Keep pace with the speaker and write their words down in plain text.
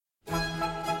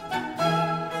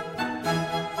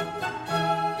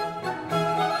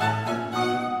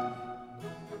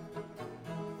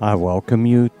I welcome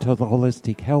you to the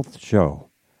Holistic Health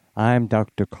Show. I'm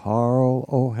Dr. Carl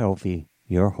Helvie,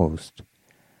 your host.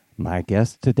 My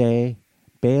guest today,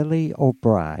 Baily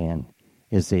O'Brien,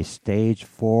 is a stage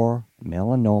 4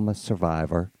 melanoma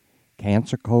survivor,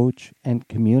 cancer coach, and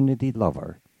community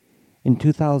lover. In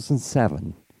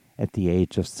 2007, at the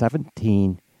age of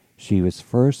 17, she was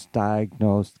first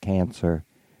diagnosed cancer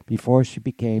before she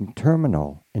became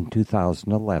terminal in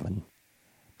 2011.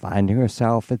 Finding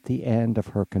herself at the end of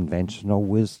her conventional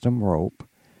wisdom rope,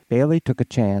 Baily took a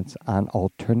chance on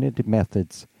alternative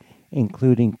methods,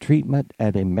 including treatment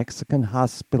at a Mexican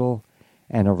hospital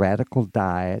and a radical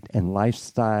diet and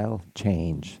lifestyle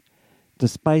change.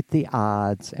 Despite the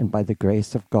odds and by the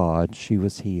grace of God, she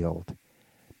was healed.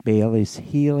 Baily's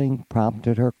healing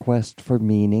prompted her quest for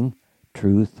meaning,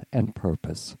 truth, and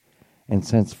purpose. And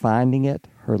since finding it,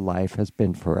 her life has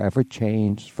been forever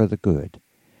changed for the good.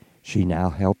 She now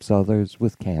helps others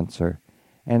with cancer,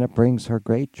 and it brings her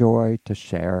great joy to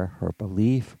share her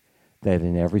belief that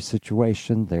in every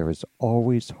situation there is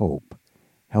always hope,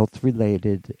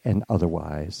 health-related and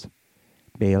otherwise.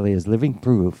 Baily is living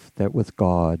proof that with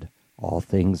God, all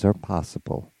things are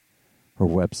possible. Her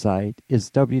website is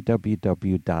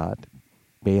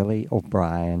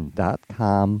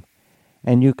www.bailyobrien.com,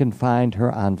 and you can find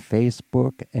her on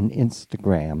Facebook and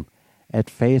Instagram at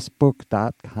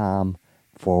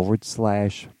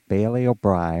facebook.com/Baily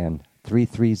O'Brien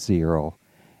 330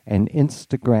 and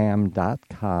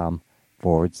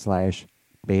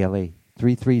Instagram.com/Baily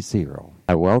 330.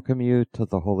 I welcome you to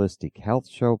the Holistic Health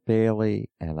Show, Baily,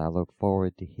 and I look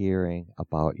forward to hearing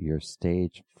about your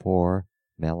stage 4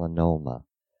 melanoma.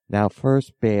 Now,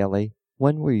 first, Baily,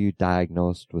 when were you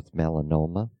diagnosed with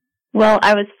melanoma? Well,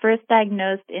 I was first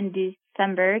diagnosed in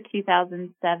December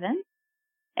 2007,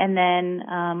 and then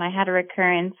I had a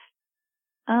recurrence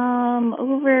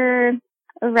over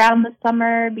around the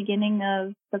summer, beginning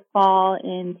of the fall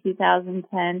in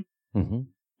 2010, and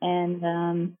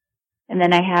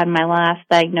then I had my last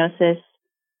diagnosis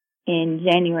in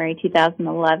January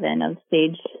 2011 of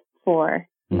stage 4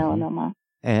 melanoma.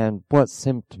 And what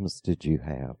symptoms did you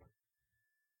have?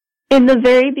 In the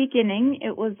very beginning,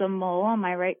 it was a mole on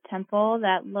my right temple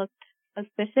that looked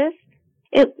suspicious.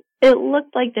 It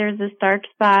looked like there was this dark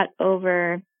spot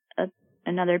over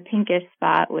another pinkish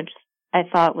spot, which I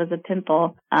thought was a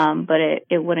pimple, but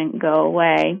it wouldn't go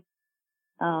away.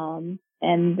 And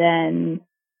then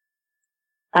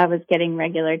I was getting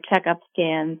regular checkup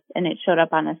scans, and it showed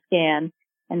up on a scan.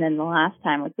 And then the last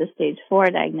time with the stage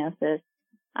 4 diagnosis,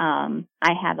 I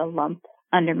had a lump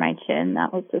under my chin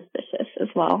that was suspicious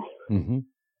as well.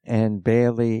 And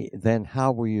Baily, then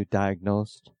how were you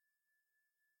diagnosed?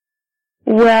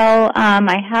 Well,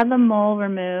 I had the mole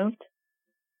removed,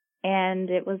 and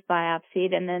it was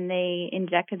biopsied, and then they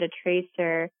injected a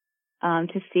tracer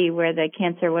to see where the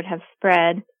cancer would have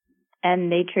spread,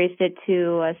 and they traced it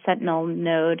to a sentinel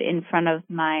node in front of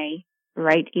my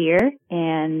right ear,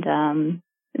 and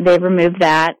they removed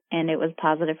that, and it was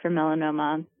positive for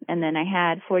melanoma. And then I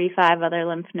had 45 other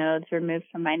lymph nodes removed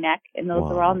from my neck, and those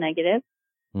were all negative.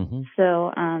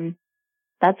 So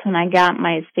that's when I got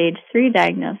my stage 3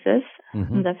 diagnosis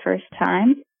the first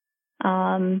time.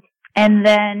 And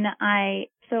then I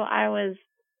was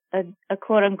a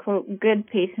quote-unquote good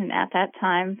patient at that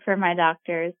time for my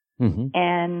doctors,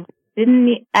 and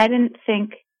I didn't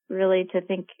think really to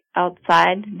think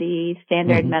outside the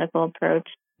standard medical approach.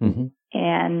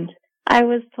 And I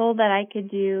was told that I could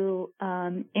do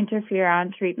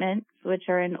interferon treatments, which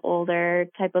are an older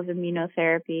type of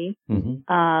immunotherapy,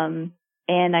 and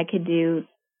I could do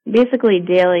basically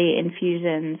daily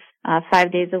infusions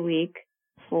 5 days a week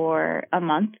for a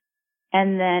month.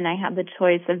 And then I had the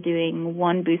choice of doing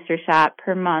one booster shot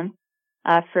per month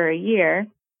for a year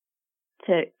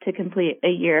to complete a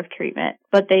year of treatment.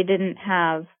 But they didn't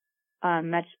have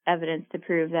much evidence to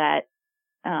prove that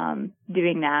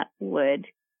doing that would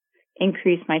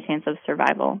increase my chance of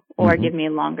survival or give me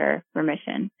a longer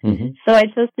remission. So I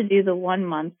chose to do the 1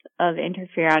 month of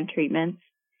interferon treatments,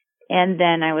 and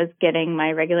then I was getting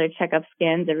my regular checkup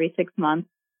scans every 6 months.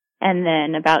 And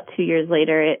then about 2 years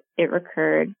later, it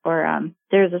recurred, or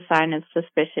there was a sign of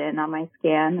suspicion on my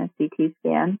scan, a CT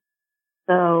scan.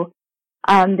 So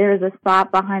there was a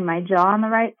spot behind my jaw on the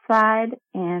right side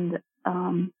and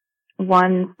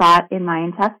one spot in my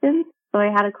intestines. So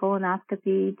I had a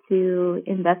colonoscopy to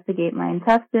investigate my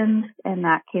intestines, and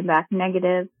that came back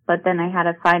negative. But then I had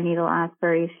a fine needle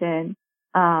aspiration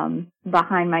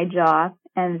behind my jaw,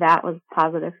 and that was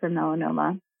positive for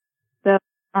melanoma. So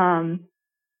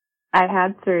I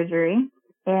had surgery,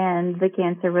 and the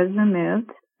cancer was removed.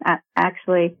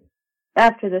 Actually,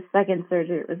 after the second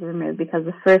surgery, it was removed because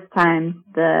the first time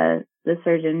the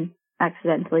surgeon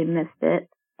accidentally missed it.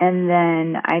 And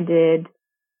then I did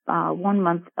 1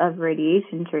 month of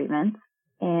radiation treatments.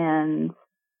 And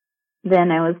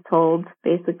then I was told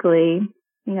basically,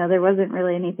 there wasn't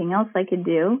really anything else I could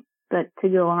do but to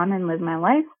go on and live my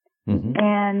life. Mm-hmm.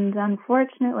 And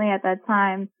unfortunately at that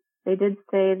time, they did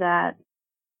say that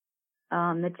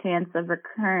the chance of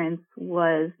recurrence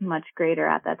was much greater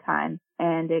at that time,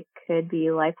 and it could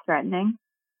be life-threatening.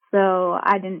 So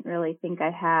I didn't really think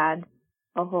I had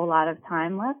a whole lot of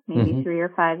time left, maybe Mm-hmm. 3 or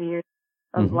 5 years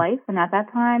of Mm-hmm. life. And at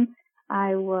that time,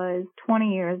 I was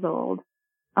 20 years old.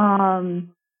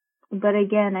 But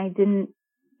again, I didn't,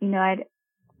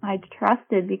 I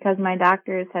trusted because my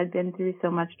doctors had been through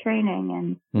so much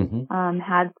training and Mm-hmm.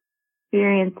 had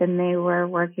experience, and they were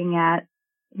working at,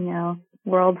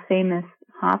 world famous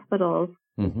hospitals.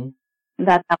 Mm-hmm.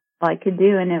 That's all I could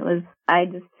do. And I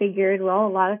just figured, well, a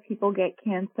lot of people get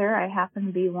cancer. I happen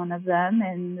to be one of them,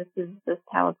 and this is just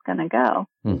how it's going to go.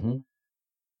 Mm-hmm.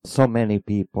 So many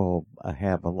people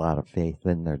have a lot of faith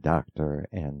in their doctor,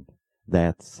 and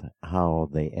that's how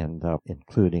they end up,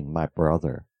 including my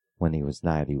brother. When he was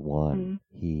 91,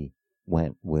 he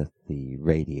went with the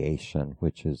radiation,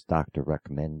 which is doctor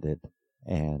recommended,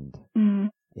 and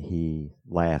he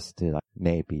lasted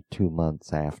maybe 2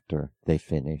 months after they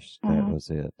finished. That was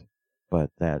it.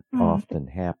 But that often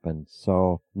happens.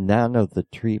 So none of the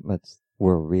treatments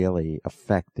were really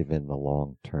effective in the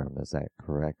long term. Is that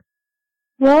correct?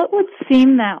 Well, it would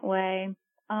seem that way.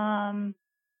 However,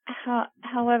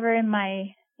 in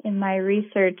my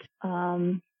research,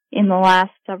 in the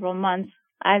last several months,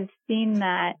 I've seen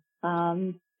that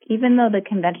even though the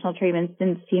conventional treatments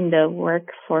didn't seem to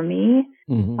work for me,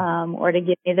 or to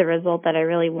give me the result that I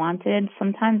really wanted,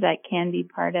 sometimes that can be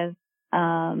part of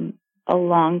a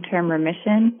long-term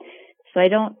remission. So I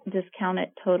don't discount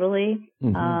it totally,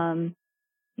 but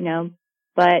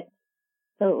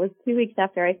so it was 2 weeks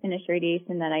after I finished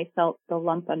radiation that I felt the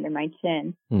lump under my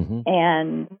chin.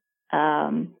 And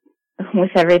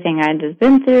with everything I'd just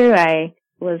been through, I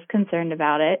was concerned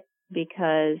about it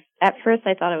because at first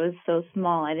I thought it was so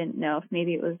small. I didn't know if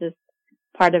maybe it was just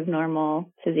part of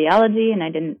normal physiology and I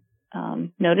didn't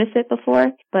notice it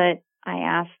before. But I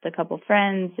asked a couple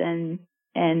friends and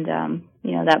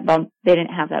that bump, they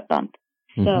didn't have that bump.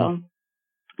 So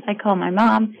I called my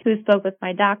mom, who spoke with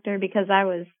my doctor, because I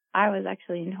was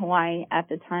actually in Hawaii at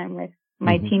the time with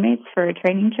my teammates for a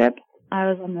training trip. I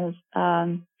was on the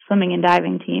swimming and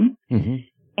diving team.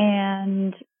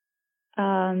 And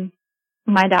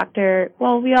my doctor,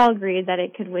 we all agreed that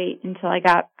it could wait until I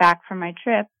got back from my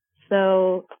trip.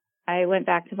 So I went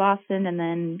back to Boston and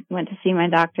then went to see my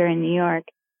doctor in New York.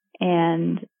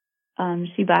 And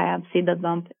she biopsied the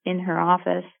bump in her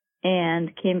office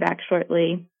and came back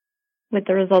shortly with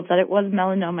the results that it was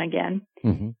melanoma again.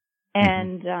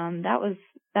 And that was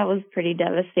pretty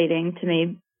devastating to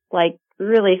me, like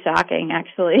really shocking,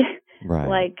 actually.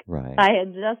 Right. I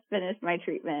had just finished my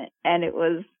treatment, and it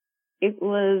was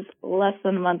less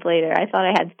than a month later. I thought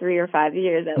I had 3 or 5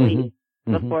 years at least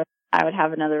before I would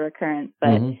have another recurrence,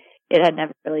 but it had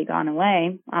never really gone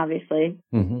away, obviously.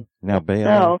 Now,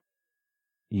 Baily,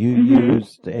 you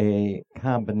used a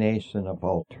combination of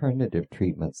alternative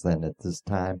treatments then at this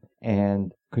time,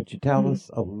 and could you tell us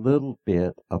a little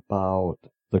bit about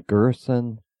the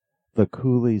Gerson, the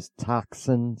Cooley's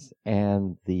toxins,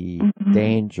 and the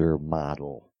danger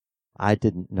model? I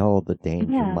didn't know the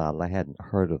danger model. I hadn't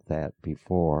heard of that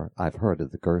before. I've heard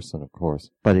of the Gerson, of course.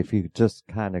 But if you just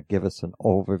kind of give us an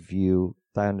overview,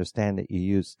 I understand that you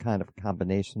used kind of a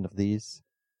combination of these.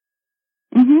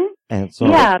 And so,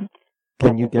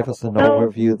 can you give us an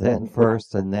overview then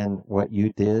first, and then what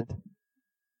you did?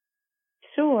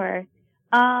 Sure.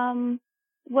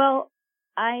 Well,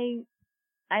 I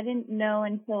didn't know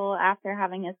until after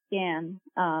having a scan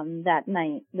that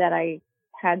night that I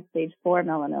had stage 4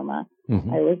 melanoma.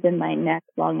 I was in my neck,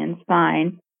 lung, and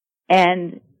spine.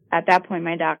 And at that point,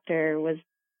 my doctor was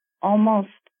almost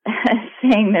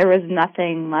saying there was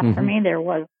nothing left for me. There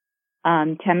was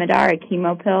Temodar, a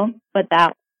chemo pill, but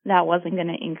that wasn't going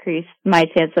to increase my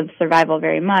chance of survival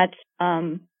very much.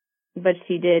 But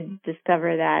she did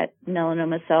discover that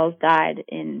melanoma cells died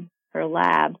in her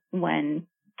lab when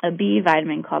a B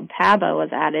vitamin called PABA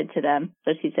was added to them.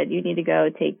 So she said, you need to go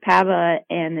take PABA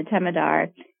and the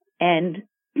Temodar. And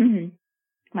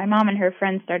my mom and her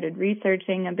friends started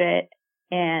researching a bit,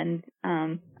 and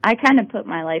I kind of put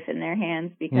my life in their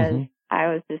hands because I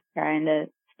was just trying to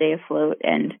stay afloat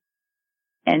and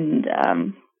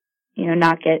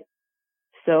not get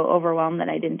so overwhelmed that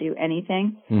I didn't do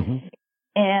anything.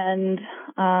 And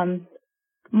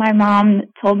my mom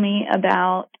told me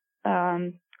about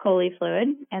Coley fluid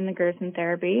and the Gerson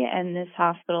therapy and this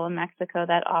hospital in Mexico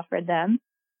that offered them.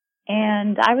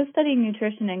 And I was studying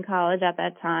nutrition in college at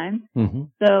that time. Mm-hmm.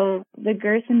 So the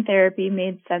Gerson therapy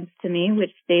made sense to me, which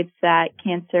states that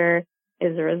cancer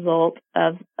is a result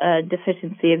of a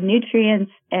deficiency of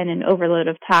nutrients and an overload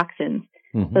of toxins.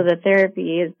 Mm-hmm. So the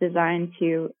therapy is designed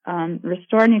to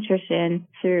restore nutrition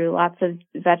through lots of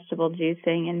vegetable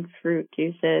juicing and fruit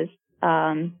juices,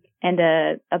 and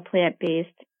a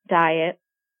plant-based diet,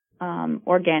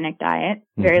 organic diet,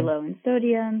 very Mm-hmm. low in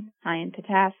sodium, high in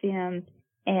potassium,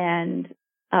 and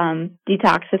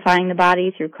detoxifying the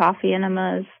body through coffee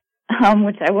enemas,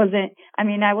 which I wasn't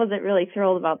really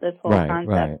thrilled about this whole concept.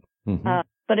 Right. Mm-hmm.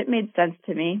 But it made sense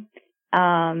to me.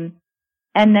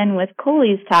 And then with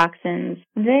Coley's toxins,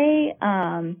 there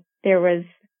was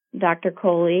Dr.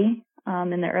 Coley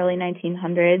in the early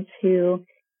 1900s who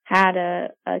had a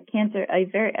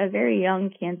very young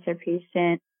cancer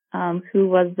patient who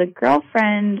was the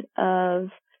girlfriend of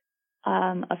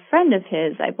a friend of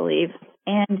his, I believe.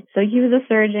 And so he was a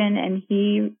surgeon, and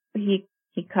he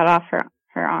cut off her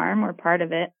arm or part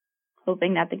of it,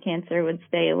 hoping that the cancer would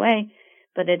stay away,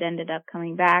 but it ended up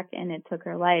coming back and it took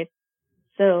her life.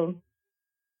 So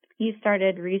he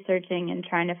started researching and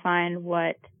trying to find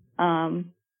what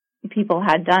people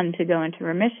had done to go into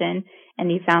remission, and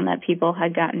he found that people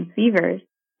had gotten fevers,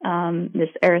 this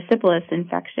erysipelas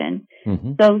infection.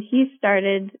 Mm-hmm. So he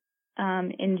started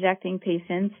injecting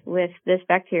patients with this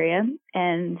bacteria,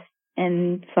 and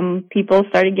some people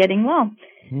started getting well.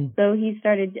 Mm-hmm. So he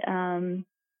started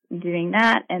doing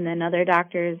that, and then other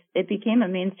doctors, it became a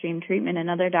mainstream treatment, and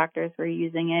other doctors were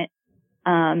using it.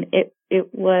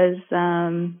 It was,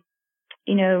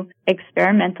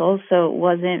 experimental, so it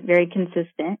wasn't very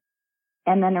consistent.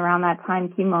 And then around that time,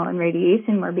 chemo and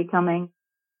radiation were becoming,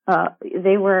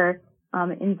 they were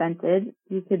invented,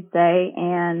 you could say,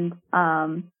 and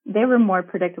they were more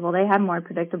predictable. They had more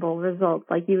predictable results.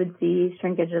 Like you would see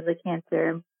shrinkage of the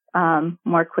cancer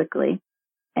more quickly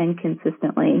and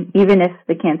consistently, even if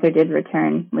the cancer did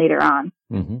return later on.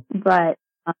 Mm-hmm. But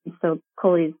so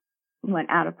Coley's went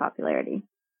out of popularity.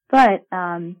 But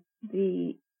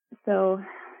so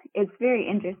it's very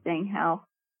interesting how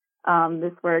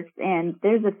this works. And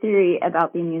there's a theory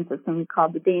about the immune system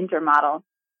called the danger model,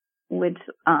 which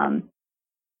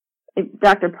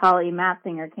Dr. Polly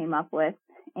Matzinger came up with.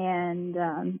 And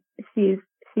she's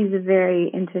a very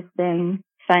interesting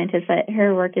scientist.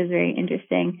 Her work is very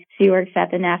interesting. She works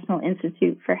at the National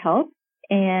Institute for Health,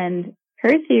 and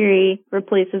her theory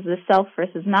replaces the self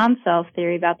versus non-self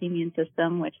theory about the immune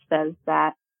system, which says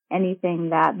that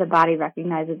anything that the body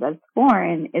recognizes as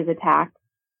foreign is attacked.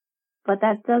 But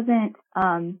that doesn't,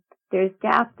 there's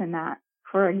gaps in that.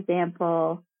 For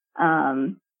example,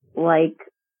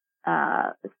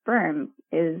 sperm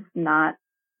is not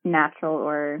natural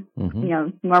or,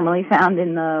 normally found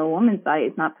in the woman's body.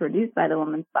 It's not produced by the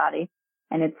woman's body,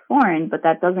 and it's foreign, but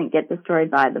that doesn't get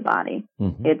destroyed by the body.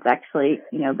 Mm-hmm. It's actually,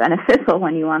 beneficial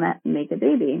when you want to make a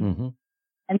baby. Mm-hmm.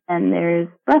 And then there's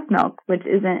breast milk, which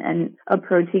isn't a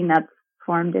protein that's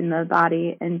formed in the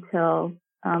body until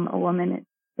a woman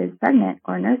is pregnant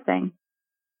or nursing.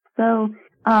 So,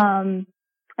 and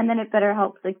then it better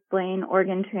helps explain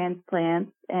organ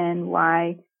transplants and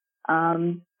why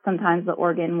sometimes the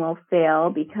organ will fail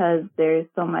because there's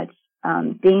so much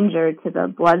danger to the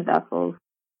blood vessels.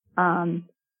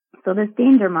 So this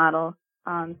danger model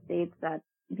states that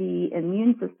the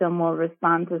immune system will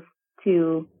respond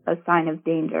to a sign of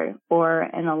danger or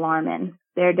an alarmin.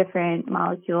 There are different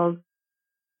molecules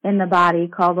in the body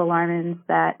called alarmins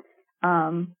that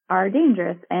are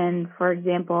dangerous, and for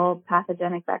example,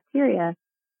 pathogenic bacteria.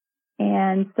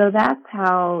 And so that's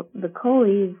how the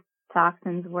Coley's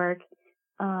toxins work.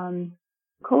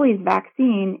 Coley's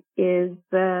vaccine is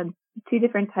the two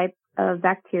different types of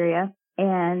bacteria,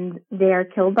 and they are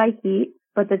killed by heat,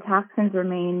 but the toxins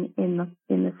remain in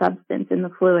the substance, in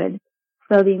the fluid.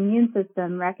 So the immune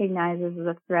system recognizes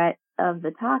the threat of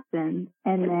the toxins,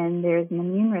 and then there's an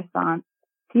immune response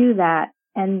to that.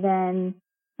 And then,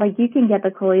 you can get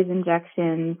the Coley's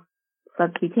injections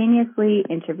subcutaneously,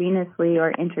 intravenously,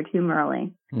 or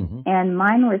intratumorally. Mm-hmm. And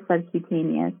mine were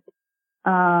subcutaneous.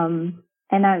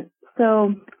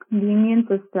 So the immune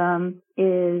system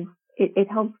it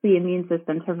helps the immune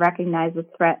system to recognize the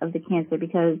threat of the cancer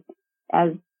because,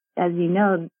 as you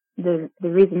know, the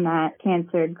reason that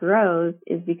cancer grows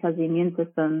is because the immune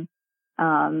system,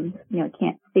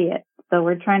 can't see it. So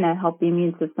we're trying to help the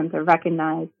immune system to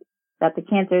recognize that the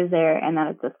cancer is there and that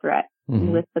it's a threat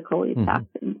with the Coley's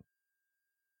toxins.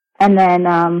 And then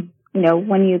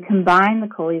when you combine the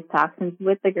Coley's toxins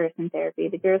with the Gerson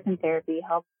therapy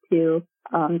helps to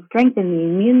strengthen the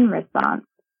immune response.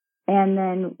 And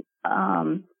then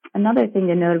another thing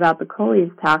to note about the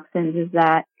Coley's toxins is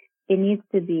that it needs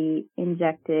to be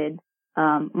injected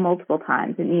multiple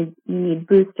times. You need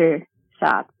booster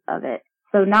shots of it.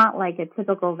 So not like a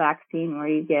typical vaccine where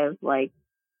you give like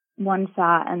one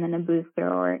shot and then a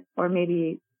booster or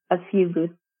maybe a few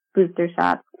booster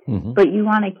shots. Mm-hmm. But you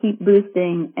want to keep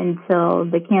boosting until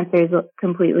the cancer is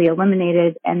completely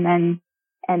eliminated and then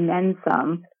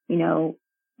some,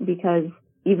 because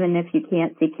even if you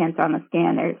can't see cancer on the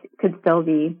scan, there could still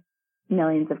be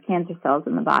millions of cancer cells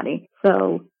in the body.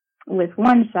 So with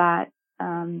one shot,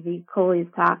 the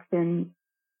Coley's toxins,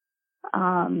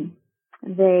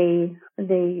 they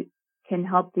can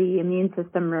help the immune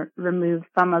system remove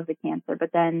some of the cancer,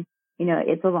 but then,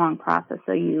 it's a long process.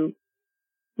 So you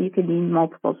could need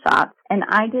multiple shots. And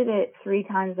I did it 3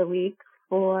 times a week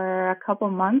for a couple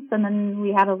months. And then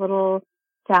we had a little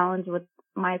challenge with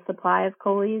my supply of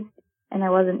Coley's, and I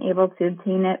wasn't able to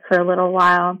obtain it for a little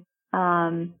while.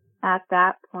 At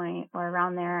that point or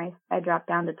around there, I dropped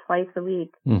down to twice a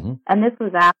week. Mm-hmm. And this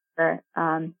was after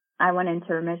I went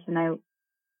into remission.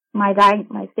 My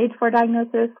stage 4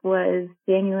 diagnosis was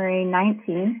January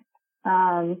 19th,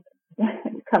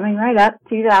 coming right up,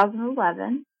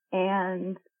 2011.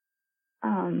 And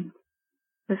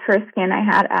the first scan I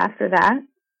had after that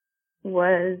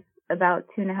was about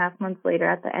 2.5 months later,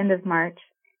 at the end of March.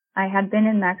 I had been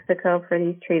in Mexico for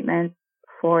these treatments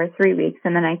for 3 weeks,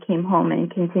 and then I came home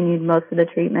and continued most of the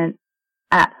treatment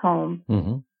at home.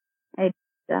 Mm-hmm.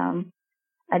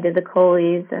 I did the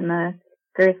Coley's and the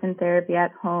Gerson therapy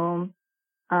at home.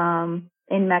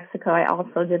 In Mexico, I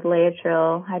also did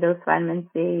Laetrile, high-dose vitamin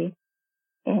C,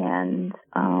 and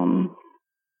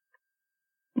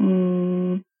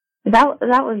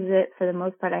that was it for the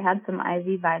most part. I had some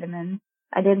IV vitamins.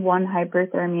 I did one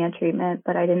hyperthermia treatment,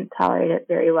 but I didn't tolerate it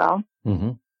very well.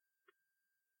 Mm-hmm.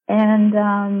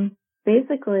 And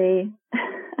basically,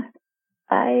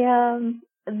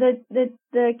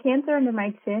 the cancer under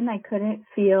my chin I couldn't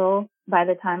feel by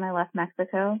the time I left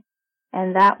Mexico,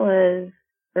 and that was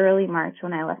early March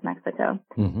when I left Mexico.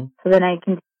 Mm-hmm. So then I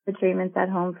continued the treatments at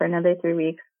home for another 3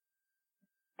 weeks,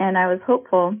 and I was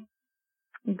hopeful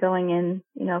going in,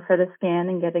 for the scan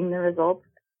and getting the results,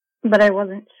 but I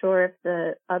wasn't sure if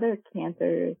the other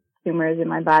cancer tumors in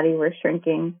my body were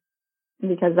shrinking,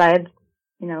 because I had,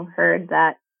 heard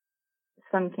that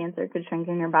some cancer could shrink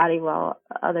in your body while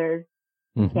other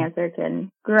mm-hmm. cancer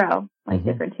can grow, like mm-hmm.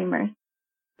 different tumors.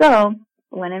 So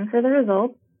went in for the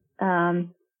results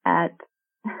at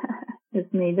this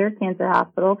major cancer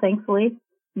hospital. Thankfully,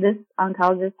 this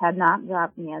oncologist had not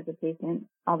dropped me as a patient,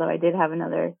 although I did have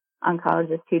another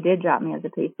oncologist who did drop me as a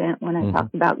patient when I mm-hmm.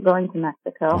 talked about going to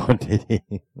Mexico. Oh, did he?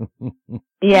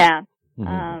 Yeah.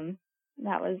 Mm-hmm.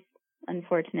 That was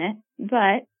unfortunate.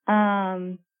 But,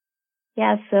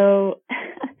 yeah, so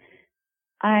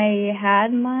I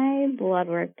had my blood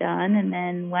work done and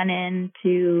then went in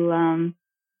to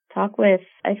talk with,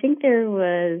 I think there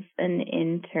was an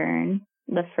intern,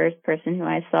 the first person who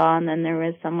I saw, and then there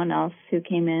was someone else who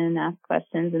came in and asked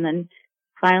questions, and then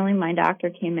finally my doctor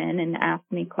came in and asked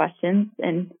me questions,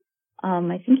 and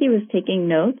I think he was taking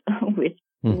notes, which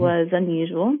mm-hmm. was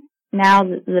unusual. Now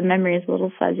the memory is a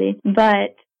little fuzzy,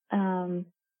 but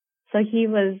so he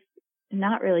was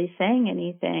not really saying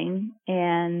anything,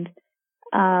 and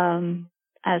I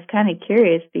was kind of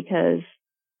curious because,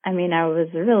 I was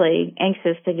really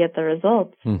anxious to get the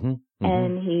results. Mm-hmm. Mm-hmm.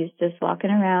 And he's just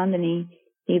walking around, and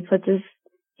he puts his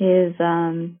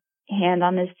hand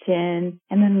on his chin,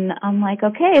 and then I'm like,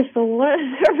 okay, so what are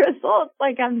the results?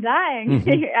 Like, I'm dying.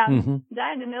 Mm-hmm. I'm mm-hmm.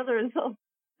 dying to know the results.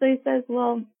 So he says,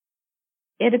 well,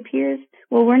 it appears,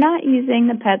 we're not using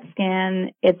the PET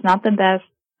scan. It's not the best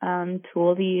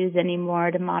tool to use anymore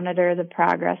to monitor the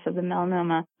progress of the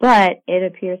melanoma, but it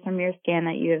appears from your scan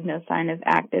that you have no sign of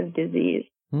active disease.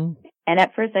 Mm. And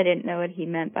at first I didn't know what he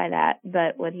meant by that,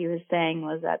 but what he was saying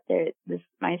was that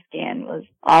my scan was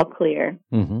all clear.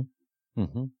 Mm-hmm.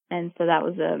 Mm-hmm. And so that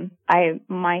was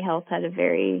my health had a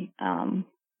very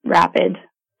rapid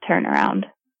turnaround.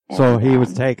 So he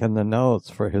was taking the notes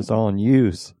for his own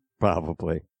use,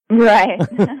 probably. Right.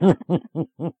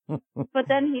 But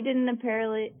then he didn't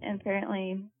apparently,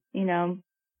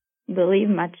 believe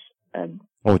much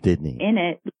didn't he? In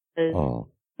it.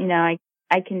 Because,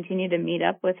 I continued to meet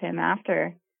up with him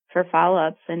after for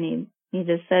follow-ups, and he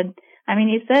just said,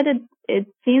 he said it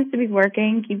seems to be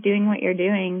working, keep doing what you're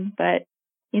doing, but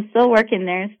he's still working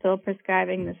there, still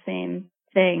prescribing the same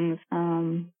things.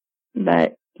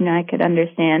 But, I could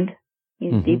understand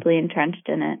he's mm-hmm. deeply entrenched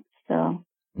in it, so.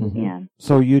 Yeah.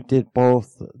 So you did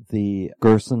both the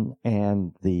Gerson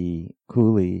and the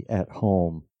coulis at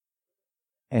home.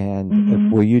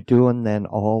 And were you doing then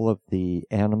all of the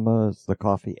enemas, the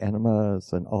coffee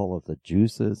enemas, and all of the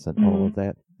juices and all of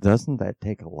that? Doesn't that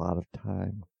take a lot of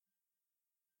time?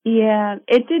 Yeah,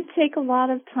 it did take a lot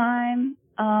of time.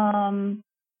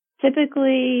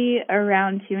 Typically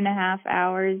around 2.5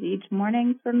 hours each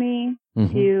morning for me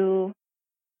to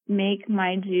make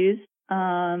my juice.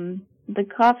 The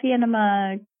coffee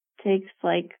enema takes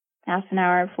like half an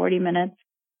hour, 40 minutes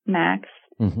max.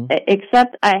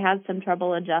 Except I had some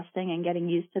trouble adjusting and getting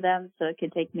used to them, so it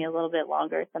could take me a little bit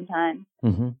longer sometimes.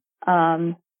 And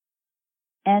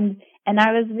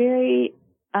I was very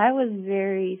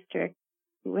strict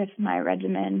with my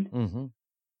regimen.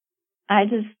 I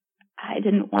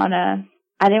didn't want to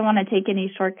take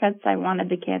any shortcuts. I wanted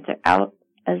the cancer out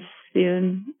as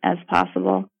soon as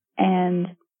possible.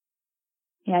 And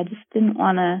yeah, I just didn't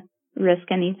want to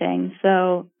risk anything.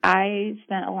 So I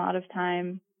spent a lot of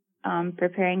time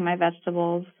preparing my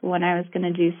vegetables. When I was going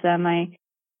to juice them, I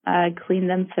cleaned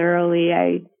them thoroughly.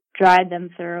 I dried them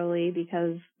thoroughly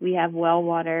because we have well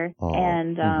water.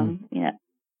 And,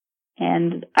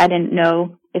 and I didn't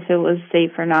know if it was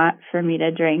safe or not for me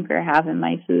to drink or have in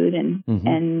my food and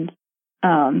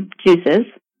juices.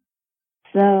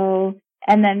 So,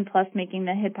 and then plus making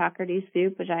the Hippocrates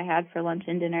soup, which I had for lunch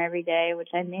and dinner every day, which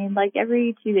I made like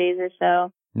every 2 days or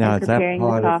so. Now, is that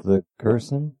part of the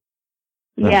Gerson?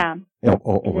 Yeah.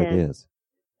 It is.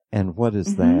 And what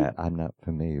is that? I'm not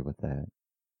familiar with that.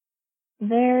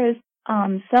 There's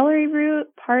celery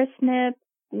root, parsnip,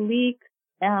 leek.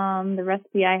 The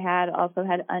recipe I had also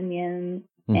had onions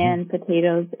and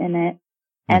potatoes in it.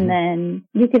 And then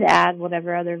you could add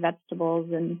whatever other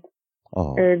vegetables and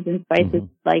herbs and spices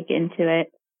like into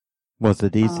it. Was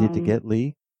it easy to get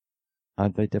leek?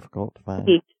 Aren't they difficult to find?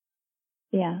 Leek.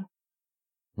 Yeah.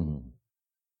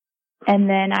 And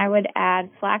then I would add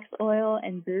flax oil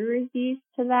and brewer's yeast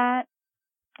to that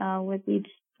with each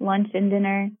lunch and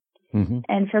dinner.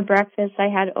 And for breakfast, I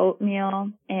had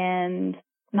oatmeal, and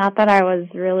not that I was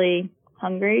really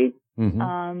hungry,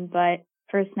 but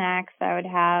for snacks, I would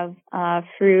have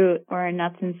fruit or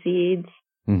nuts and seeds,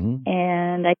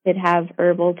 and I could have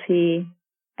herbal tea,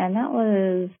 and that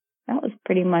was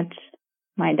pretty much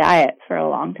my diet for a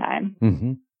long time.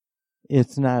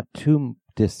 It's not too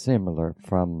dissimilar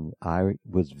from, I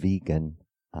was vegan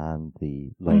on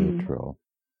the Laetrile,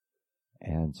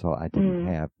 and so I didn't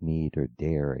have meat or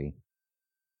dairy,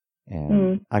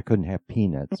 and I couldn't have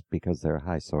peanuts because they're a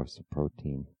high source of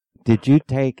protein. Did you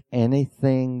take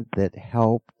anything that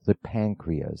helped the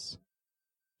pancreas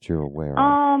that you're aware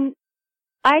of?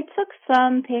 I took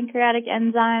some pancreatic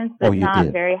enzymes, but not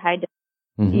very high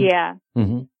dose. Yeah.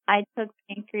 I took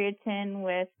pancreatin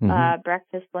with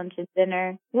breakfast, lunch, and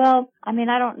dinner. Well, I mean,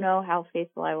 I don't know how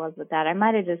faithful I was with that. I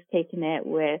might have just taken it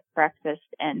with breakfast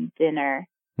and dinner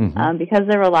because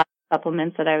there were a lot of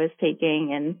supplements that I was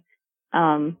taking, and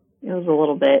it was a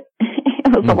little bit, it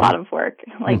was a lot of work,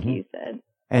 like you said.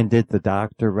 And did the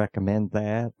doctor recommend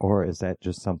that, or is that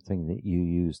just something that you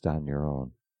used on your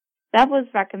own? That was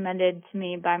recommended to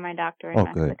me by my doctor in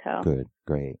Mexico. Good,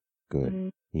 great,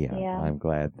 good. Yeah, I'm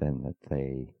glad then that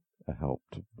they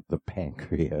helped the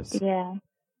pancreas. Yeah.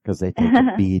 Because they take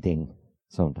a beating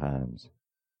sometimes.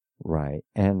 Right.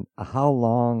 And how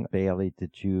long, Baily,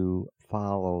 did you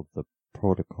follow the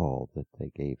protocol that they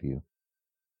gave you?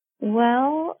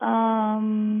 Well,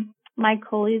 my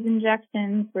Coley's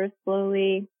injections were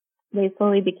slowly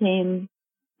became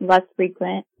less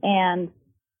frequent, and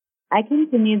I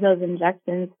continued those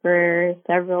injections for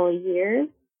several years.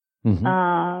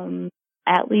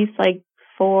 At least like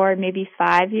 4, maybe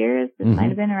 5 years. It might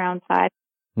have been around 5.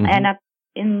 And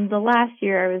in the last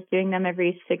year, I was doing them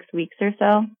every 6 weeks or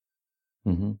so.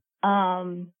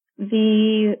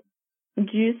 The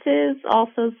juices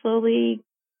also slowly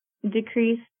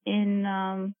decreased in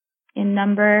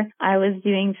number. I was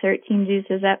doing 13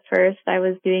 juices at first. I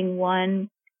was doing 1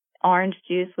 orange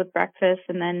juice with breakfast,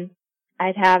 and then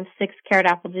I'd have 6 carrot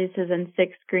apple juices and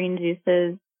 6 green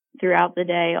juices throughout the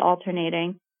day,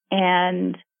 alternating.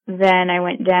 And then I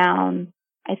went down,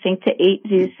 I think, to 8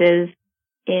 juices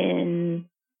in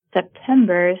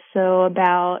September, so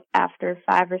about after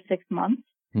 5 or 6 months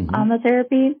on the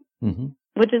therapy,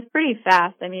 which is pretty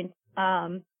fast. I mean,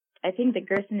 I think the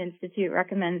Gerson Institute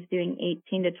recommends doing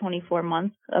 18 to 24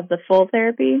 months of the full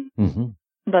therapy.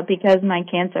 But because my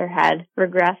cancer had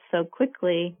regressed so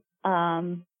quickly,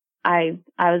 I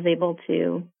was able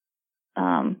to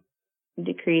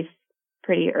decrease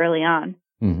pretty early on.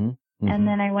 And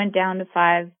then I went down to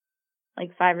 5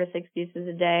 or 6 juices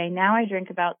a day. Now I drink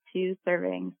about 2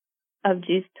 servings of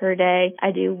juice per day.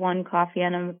 I do 1 coffee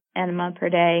enema per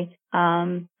day.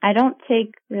 I don't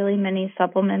take really many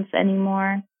supplements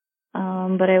anymore,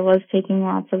 but I was taking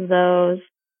lots of those.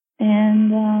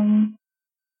 And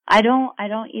I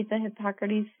don't eat the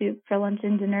Hippocrates soup for lunch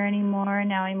and dinner anymore.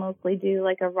 Now I mostly do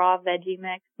like a raw veggie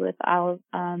mix with olive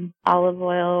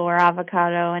oil or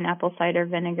avocado and apple cider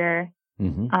vinegar.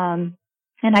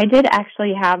 And I did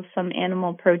actually have some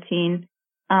animal protein.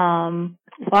 While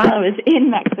I was in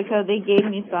Mexico, they gave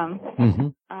me some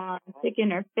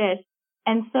chicken or fish,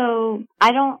 and so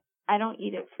I don't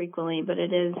eat it frequently, but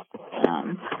it is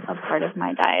a part of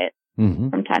my diet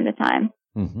from time to time.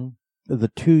 The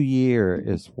 2-year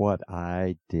is what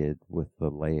I did with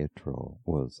the Laetrile,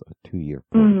 was a 2-year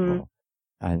protocol,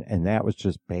 and that was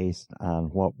just based on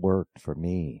what worked for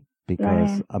me.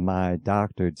 Because my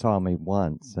doctor saw me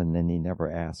once, and then he never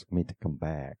asked me to come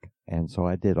back. And so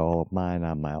I did all of mine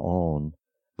on my own.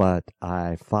 But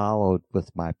I followed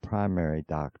with my primary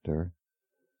doctor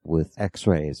with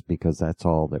x-rays, because that's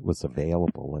all that was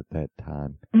available at that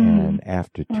time. And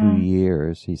after 2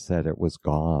 years, he said it was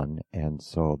gone. And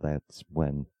so that's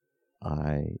when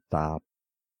I stopped.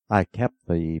 I kept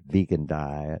the vegan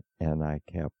diet, and I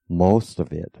kept most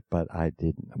of it, but I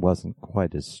wasn't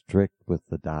quite as strict with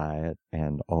the diet,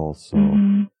 and also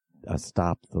I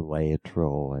stopped the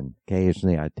Laetrile, and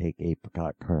occasionally I take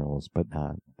apricot kernels, but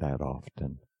not that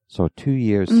often. So 2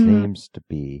 years seems to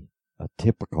be a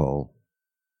typical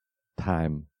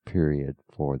time period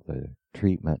for the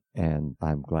treatment, and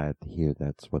I'm glad to hear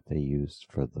that's what they used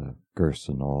for the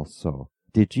Gerson also.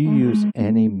 Did you use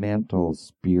any mental,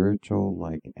 spiritual,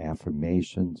 like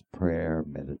affirmations, prayer,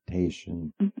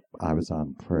 meditation? I was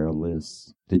on prayer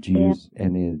lists. Did you use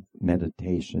any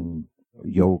meditation,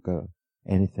 yoga,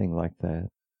 anything like that?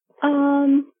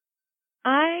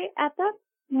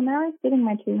 When I was getting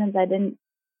my treatments,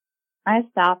 I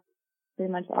stopped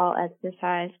pretty much all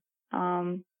exercise.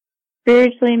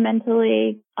 Spiritually,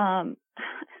 mentally, I'm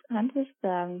just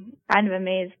kind of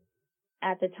amazed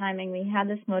at the timing. We had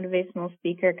this motivational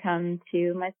speaker come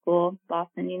to my school,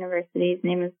 Boston University. His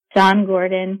name is John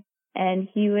Gordon, and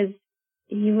he was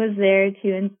there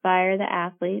to inspire the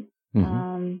athletes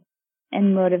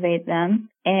and motivate them.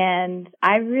 And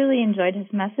I really enjoyed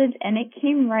his message, and it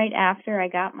came right after I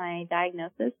got my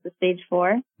diagnosis, the stage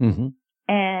 4.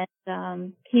 And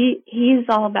he's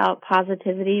all about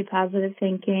positivity, positive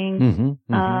thinking.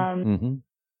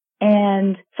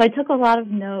 And so I took a lot of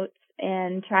notes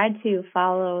and tried to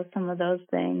follow some of those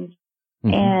things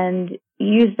and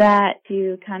use that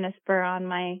to kind of spur on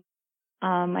my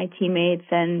my teammates.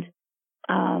 And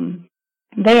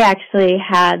they actually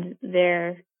had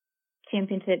their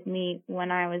championship meet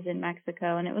when I was in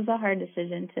Mexico, and it was a hard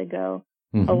decision to go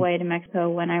away to Mexico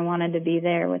when I wanted to be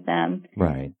there with them.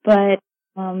 Right. But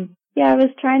I was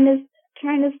trying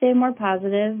to stay more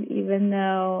positive, even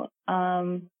though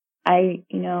I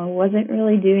wasn't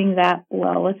really doing that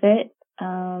well with it.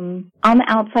 On the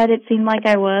outside, it seemed like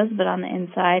I was, but on the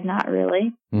inside, not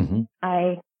really.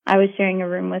 I was sharing a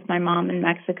room with my mom in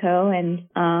Mexico, and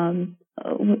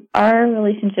our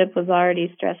relationship was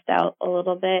already stressed out a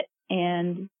little bit,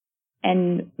 and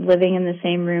living in the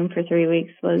same room for 3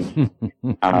 weeks was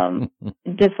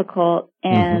difficult.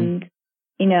 And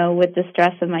with the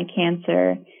stress of my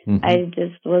cancer, I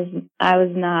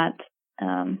was not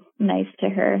nice to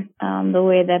her the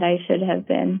way that I should have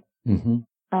been.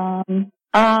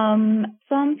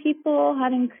 Some people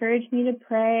had encouraged me to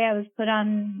pray. I was put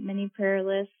on many prayer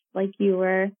lists like you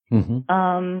were.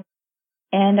 And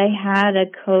I had a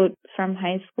coach from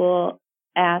high school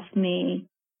ask me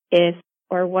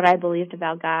what I believed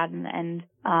about God, and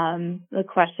the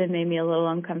question made me a little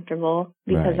uncomfortable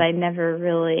because I never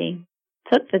really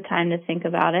took the time to think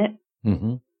about it.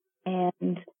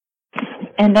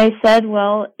 And I said,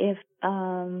 well, if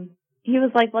he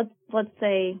was like, let's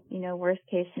say, worst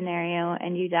case scenario,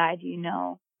 and you died,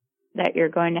 that you're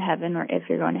going to heaven, or if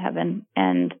you're going to heaven.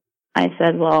 And I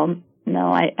said, well,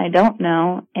 no, I don't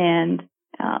know. And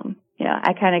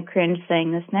I kind of cringe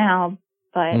saying this now,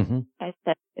 but I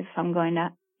said, if I'm going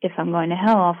to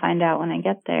hell, I'll find out when I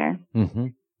get there.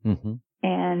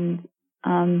 And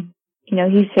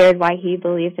he shared why he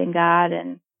believed in God,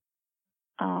 and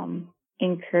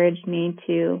encouraged me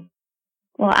to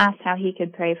ask how he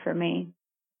could pray for me,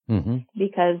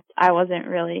 because I wasn't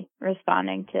really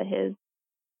responding to his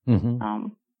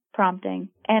prompting.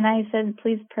 And I said,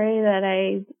 please pray that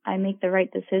I make the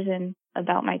right decision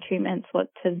about my treatments, what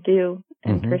to do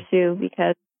and pursue,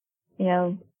 because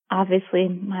obviously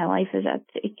my life is at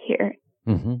stake here.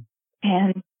 And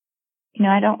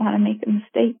I don't want to make a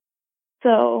mistake.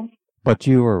 So But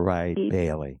you were right,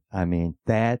 Baily. I mean,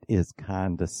 that is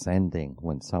condescending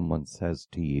when someone says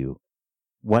to you,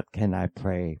 what can I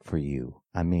pray for you?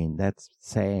 I mean, that's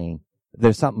saying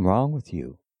there's something wrong with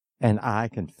you and I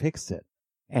can fix it.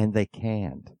 And they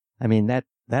can't. I mean, that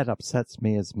upsets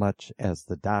me as much as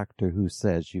the doctor who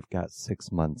says you've got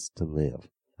 6 months to live.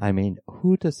 I mean,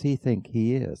 who does he think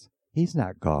he is? He's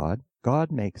not God.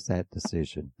 God makes that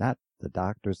decision, not the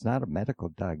doctor. It's not a medical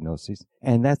diagnosis.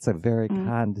 And that's a very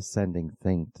condescending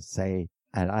thing to say.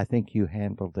 And I think you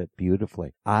handled it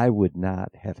beautifully. I would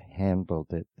not have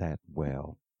handled it that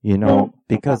well,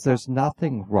 because there's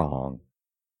nothing wrong.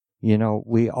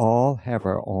 We all have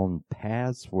our own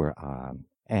paths we're on,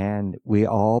 and we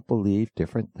all believe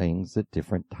different things at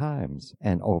different times.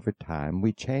 And over time,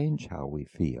 we change how we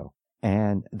feel.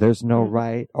 And there's no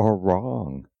right or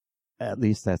wrong. At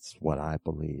least that's what I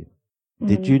believe.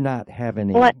 Did you not have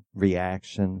any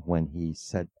reaction when he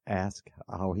asked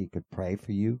how he could pray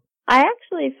for you? I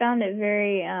actually found it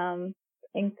very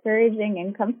encouraging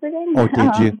and comforting. Oh,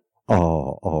 did you?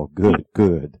 Oh,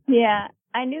 good. Yeah,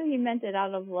 I knew he meant it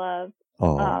out of love.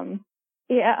 Oh.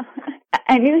 Yeah,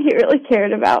 I knew he really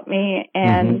cared about me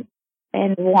and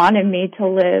wanted me to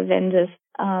live, and just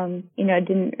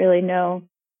didn't really know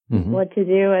what to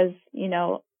do. As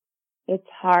it's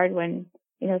hard when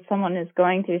someone is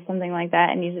going through something like that,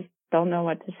 and you just don't know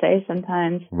what to say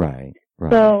sometimes. Right.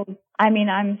 So, I mean,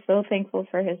 I'm so thankful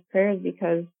for his prayers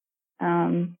because,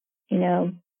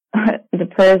 the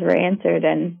prayers were answered,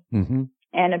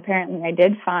 and apparently I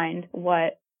did find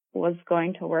what was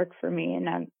going to work for me, and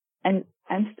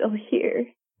I'm still here.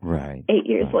 Right. 8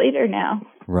 years later now.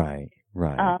 Right.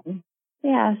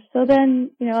 Yeah. So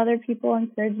then, other people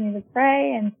encouraged me to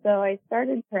pray, and so I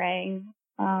started praying.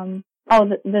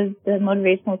 The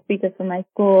motivational speaker from my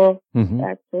school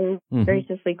actually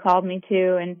graciously called me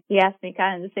too, and he asked me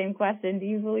kind of the same question: do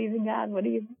you believe in God? What do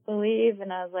you believe?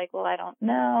 And I was like, well, I don't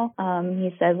know.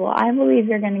 He said, well, I believe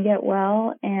you're going to get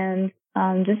well, and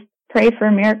just pray for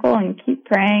a miracle and keep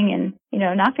praying,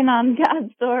 and knocking on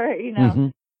God's door,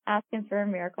 asking for a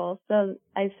miracle. So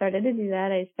I started to do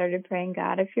that. I started praying,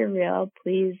 God, if you're real,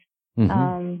 please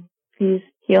please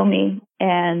heal me.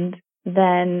 And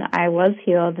then I was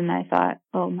healed, and I thought,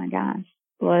 oh my gosh,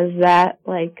 was that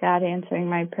like God answering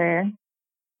my prayer?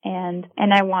 And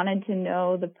I wanted to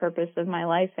know the purpose of my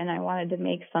life, and I wanted to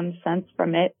make some sense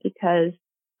from it, because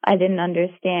I didn't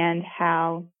understand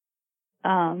how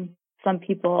some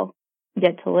people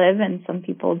get to live and some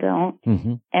people don't.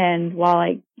 And while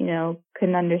I,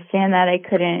 couldn't understand that, I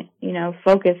couldn't,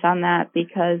 focus on that,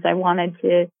 because I wanted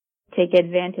to take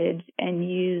advantage and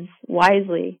use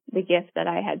wisely the gift that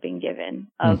I had been given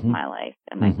of my life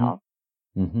and my health.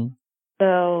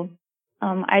 So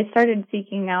I started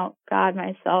seeking out God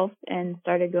myself and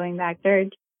started going back to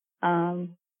church.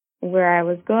 Where I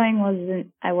was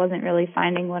going I wasn't really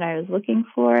finding what I was looking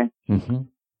for.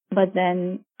 But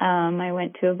then I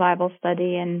went to a Bible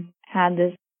study and had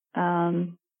this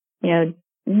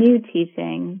new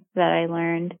teaching that I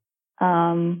learned,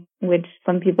 which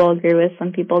some people agree with,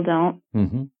 some people don't.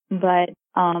 But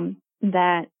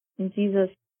that Jesus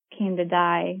came to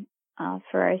die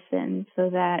for our sins, so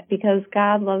that because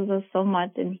God loves us so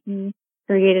much, and He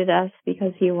created us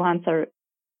because He wants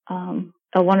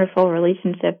a wonderful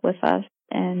relationship with us.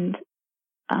 And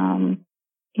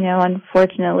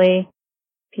unfortunately,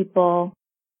 people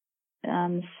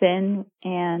sin,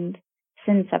 and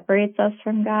sin separates us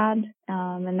from God,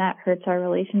 and that hurts our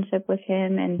relationship with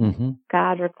Him. And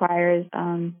God requires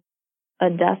a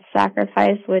death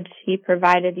sacrifice, which He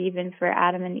provided even for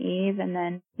Adam and Eve, and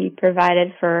then He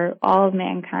provided for all of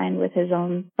mankind with His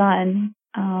own Son,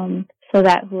 so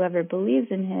that whoever believes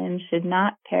in Him should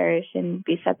not perish and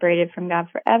be separated from God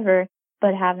forever,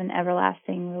 but have an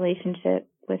everlasting relationship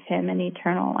with Him in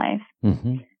eternal life.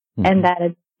 And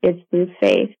that it's through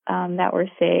faith that we're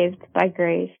saved by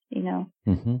grace,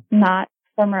 not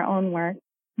from our own work,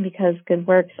 because good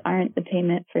works aren't the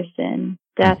payment for sin.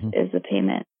 Death is the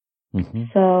payment.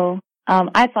 So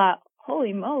I thought,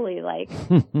 holy moly, like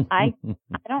I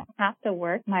don't have to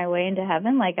work my way into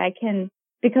heaven. Like I can,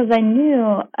 because I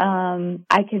knew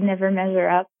I could never measure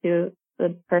up to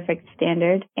the perfect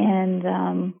standard.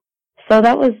 And so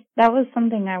that was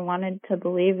something I wanted to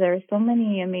believe. There are so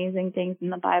many amazing things in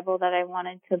the Bible that I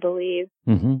wanted to believe,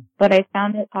 but I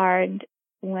found it hard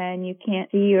when you can't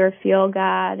see or feel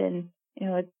God, and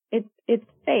it's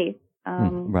faith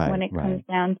when it comes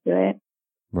down to it.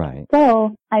 Right.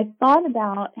 So I thought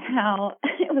about how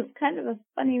it was kind of a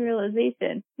funny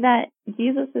realization that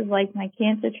Jesus is like my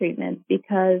cancer treatment,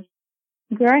 because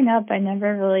growing up I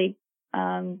never really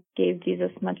gave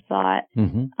Jesus much thought.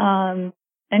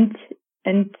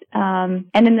 And in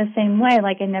the same way,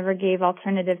 like I never gave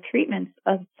alternative treatments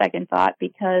a second thought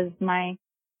because my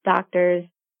doctors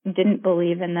didn't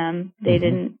believe in them. They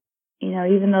didn't,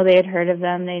 even though they had heard of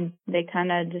them, they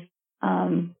kind of just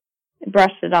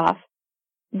brushed it off.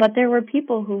 But there were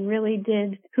people who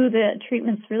the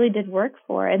treatments really did work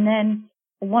for. And then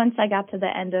once I got to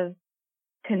the end of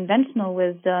conventional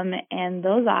wisdom and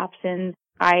those options,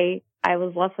 I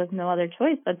was left with no other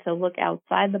choice but to look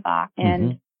outside the box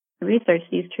and research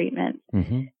these treatments.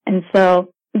 And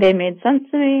so they made sense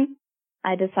to me.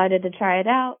 I decided to try it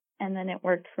out, and then it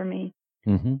worked for me.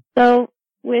 So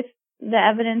with the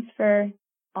evidence for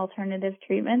alternative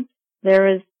treatments, there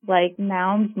was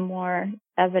now more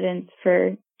evidence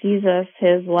for Jesus,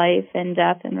 his life and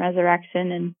death and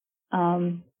resurrection,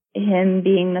 and him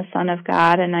being the Son of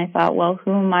God. And I thought, well,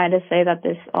 who am I to say that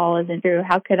this all isn't true?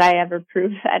 How could I ever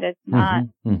prove that it's not?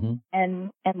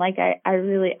 And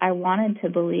I wanted to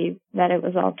believe that it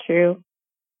was all true,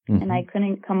 and I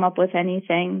couldn't come up with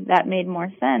anything that made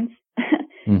more sense.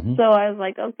 So I was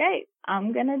like, okay,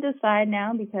 I'm going to decide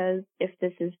now, because if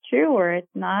this is true or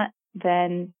it's not,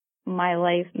 then my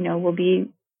life, will be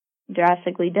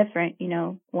drastically different,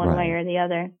 one way or the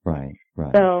other. Right.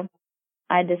 So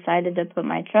I decided to put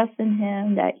my trust in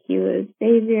him, that he was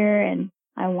Savior, and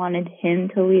I wanted him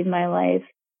to lead my life.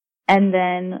 And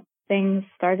then things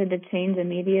started to change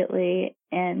immediately,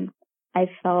 and I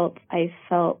felt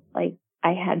like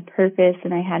I had purpose,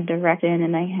 and I had direction,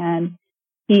 and I had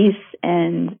peace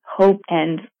and hope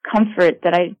and comfort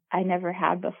that I never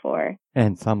had before.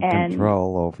 And some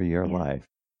control over your life.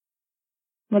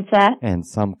 What's that? And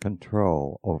some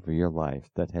control over your life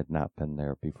that had not been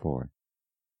there before.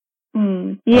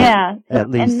 Yeah. At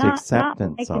least not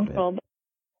acceptance my of control, it.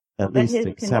 At least his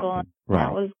acceptance. control, Right.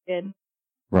 that was good.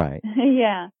 Right.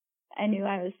 Yeah. I knew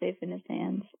I was safe in his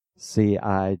hands. See,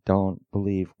 I don't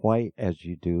believe quite as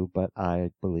you do, but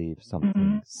I believe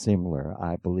something similar.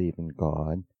 I believe in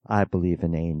God. I believe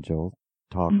in angels.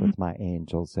 Talk with my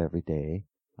angels every day.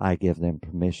 I give them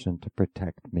permission to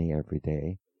protect me every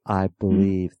day. I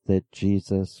believe that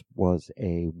Jesus was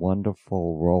a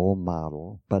wonderful role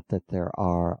model, but that there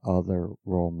are other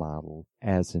role models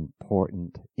as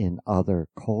important in other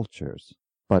cultures.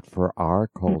 But for our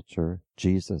culture,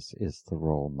 Jesus is the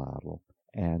role model.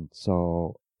 And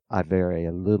so I vary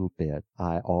a little bit.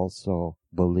 I also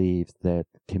believe that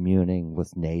communing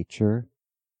with nature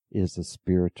is a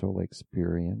spiritual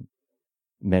experience.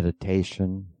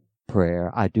 Meditation,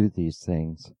 prayer, I do these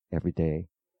things every day.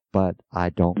 But I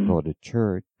don't go to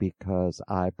church because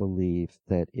I believe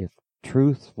that if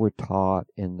truths were taught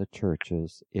in the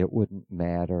churches, it wouldn't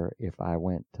matter if I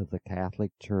went to the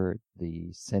Catholic Church,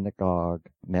 the synagogue,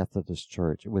 Methodist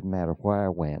Church. It wouldn't matter where I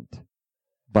went.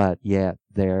 But yet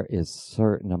there is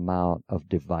certain amount of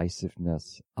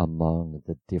divisiveness among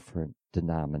the different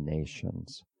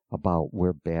denominations about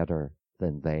we're better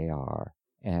than they are.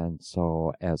 And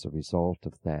so as a result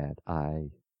of that,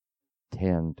 I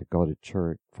tend to go to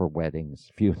church for weddings,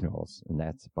 funerals, and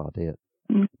that's about it.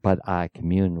 But I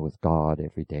commune with God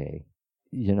every day.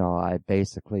 I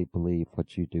basically believe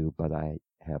what you do, but I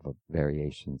have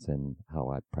variations in how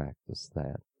I practice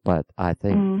that. But I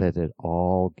think that it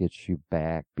all gets you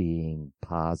back being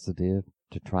positive,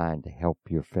 to trying to help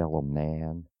your fellow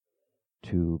man,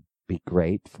 to be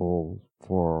grateful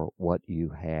for what you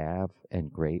have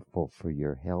and grateful for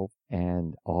your health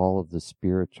and all of the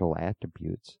spiritual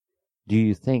attributes. Do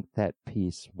you think that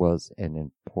piece was an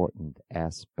important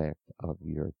aspect of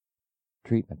your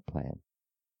treatment plan?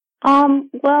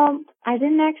 Well, I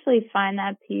didn't actually find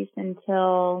that piece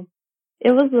until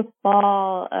it was the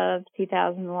fall of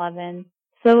 2011.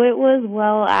 So it was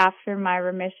well after my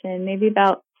remission, maybe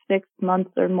about 6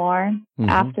 months or more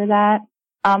after that.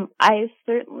 I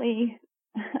certainly,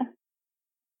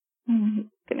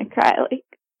 I'm going to cry,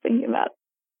 thinking about it.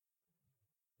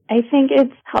 I think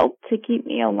it's helped to keep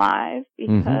me alive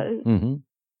because, to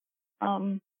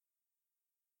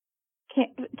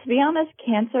be honest,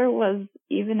 cancer was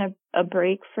even a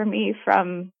break for me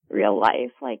from real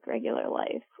life, like regular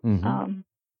life.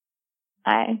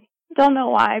 I don't know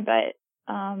why, but,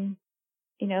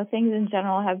 things in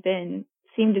general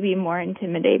seem to be more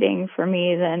intimidating for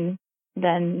me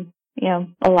than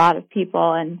a lot of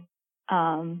people. And,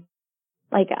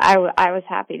 I was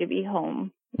happy to be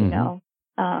home, going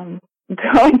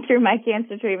through my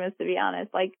cancer treatments, to be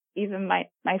honest. Even my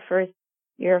first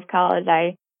year of college,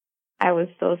 I was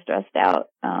so stressed out.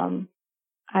 I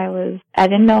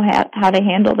didn't know how to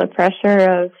handle the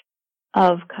pressure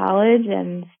of college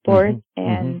and sports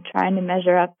and trying to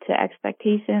measure up to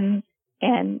expectations,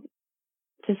 and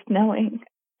just knowing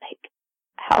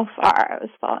how far I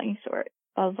was falling short.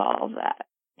 of all of that.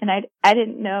 And I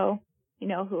didn't know,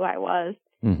 who I was,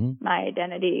 my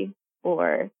identity,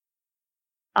 or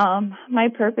my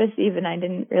purpose even. I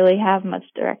didn't really have much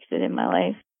direction in my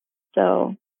life.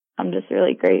 So I'm just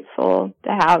really grateful to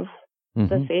have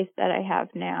the faith that I have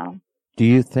now. Do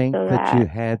you think that you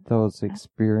had those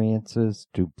experiences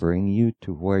to bring you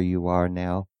to where you are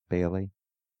now, Baily?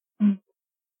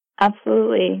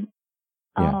 Absolutely.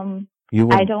 Yeah.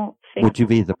 I don't think... Would you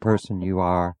be the person you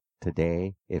are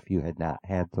today if you had not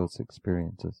had those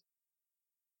experiences?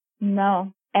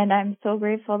 No. And I'm so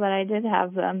grateful that I did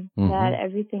have them, that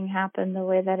everything happened the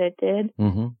way that it did,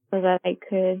 so that I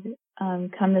could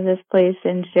come to this place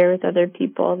and share with other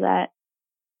people that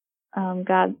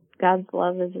God's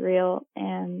love is real,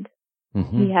 and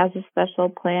He has a special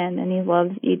plan, and He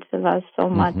loves each of us so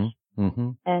much.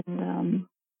 And,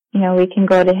 we can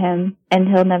go to Him, and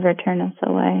He'll never turn us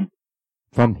away.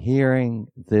 From hearing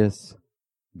this,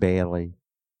 Baily,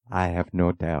 I have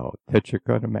no doubt that you're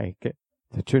going to make it,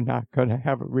 that you're not going to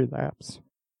have a relapse,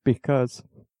 because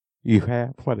you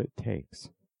have what it takes,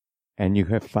 and you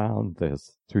have found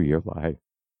this through your life,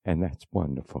 and that's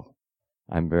wonderful.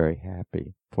 I'm very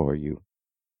happy for you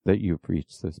that you've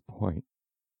reached this point.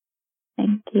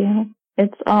 Thank you.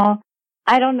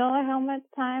 I don't know how much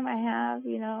time I have,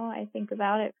 I think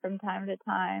about it from time to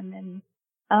time, and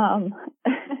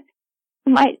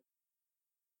my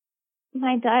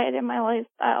diet and my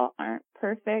lifestyle aren't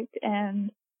perfect,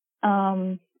 and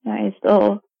I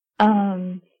still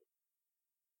I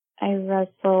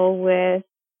wrestle with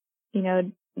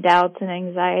doubts and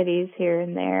anxieties here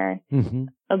and there.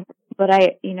 But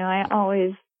I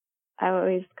always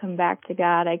come back to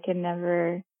God. I can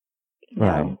never,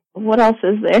 what else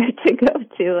is there to go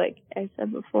to, like I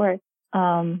said before.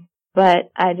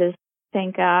 But I just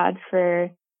thank God for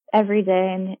every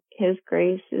day, and His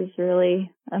grace is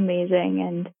really amazing.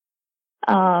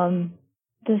 And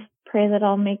just pray that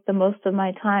I'll make the most of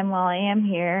my time while I am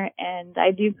here. And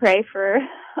I do pray for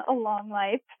a long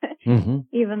life,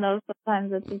 even though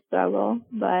sometimes it's a struggle.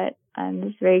 But I'm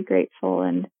just very grateful,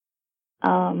 and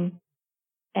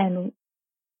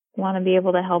want to be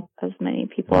able to help as many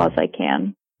people as I can.